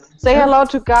Say hello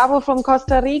to Gabo from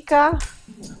Costa Rica.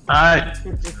 Hi.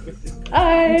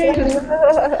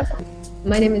 Hi.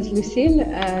 My name is Lucille,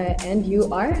 and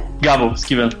you are? Gabo,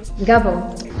 Esquivel.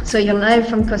 Gabo. So you're live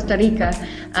from Costa Rica.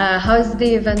 How's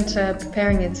the event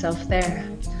preparing itself there?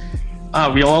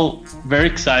 We're all very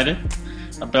excited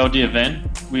about the event.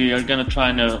 We are going to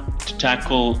try to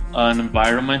tackle an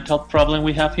environmental problem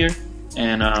we have here.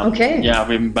 And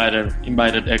we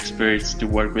invited experts to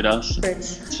work with us.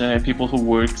 People who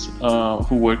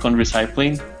work on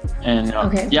recycling, and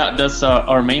that's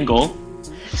our main goal.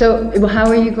 So how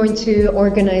are you going to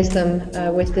organize them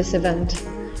with this event,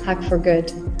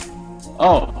 Hack4Good?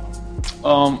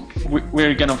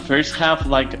 We're gonna first have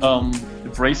like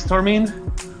brainstorming,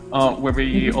 where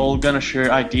we all gonna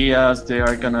share ideas. They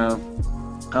are gonna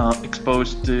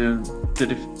expose the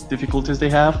difficulties they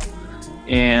have.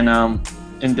 And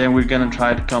then we're gonna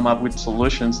try to come up with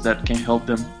solutions that can help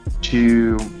them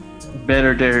to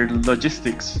better their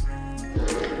logistics.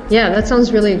 Yeah, that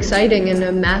sounds really exciting and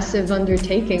a massive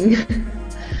undertaking.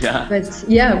 Yeah. But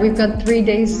yeah, we've got 3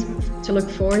 days to look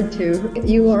forward to.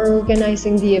 You are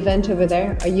organizing the event over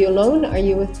there. Are you alone? Are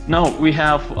you with? No, we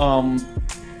have an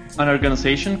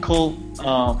organization called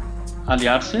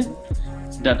Aliarse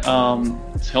that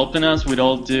is helping us with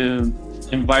all the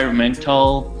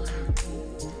environmental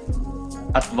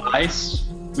advice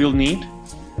we'll need,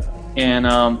 and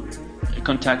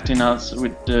contacting us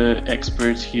with the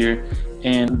experts here.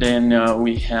 And then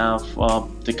we have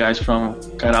the guys from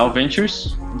Gabo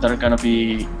Ventures that are gonna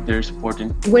be there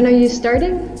supporting. When are you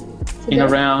starting? Today? In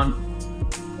around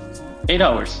 8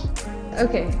 hours.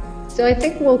 Okay, so I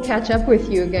think we'll catch up with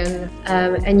you again,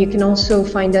 and you can also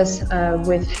find us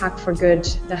with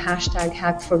Hack4Good, the hashtag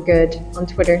Hack4Good on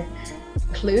Twitter.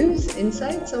 Clues,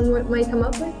 insights on what might come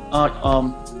up with?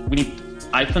 We need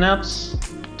iPhone apps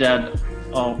that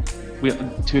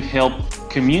to help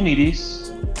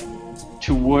communities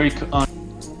to work on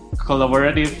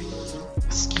collaborative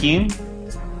scheme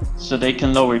so they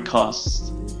can lower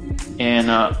costs and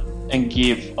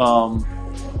give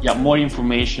more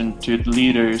information to the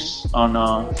leaders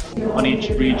on each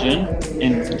region.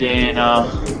 And then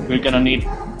we're gonna need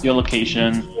your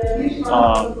location,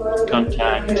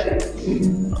 contact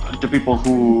the people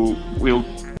who will,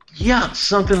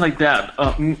 something like that.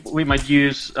 We might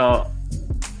use,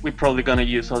 we're probably gonna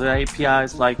use other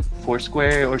APIs like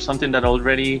Foursquare or something that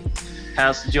already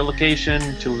has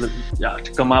geolocation to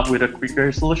come up with a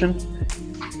quicker solution.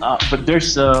 But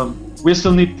there's, we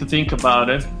still need to think about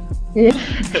it. Yeah.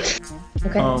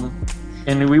 Okay.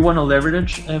 And we want to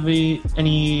leverage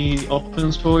any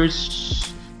open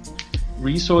source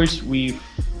resource we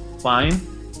find,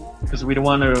 because we don't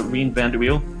want to reinvent the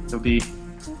wheel. It'll be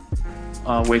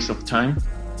a waste of time.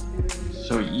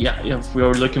 So if we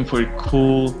are looking for a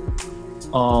cool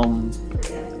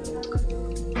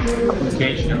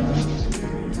application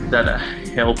that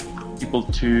help people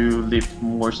to live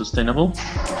more sustainable,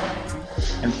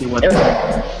 and see what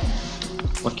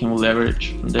can we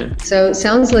leverage from there. So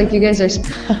sounds like you guys are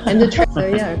in the track. So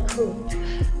yeah, cool.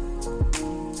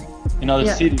 In other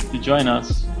cities to join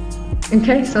us.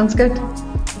 Okay, sounds good.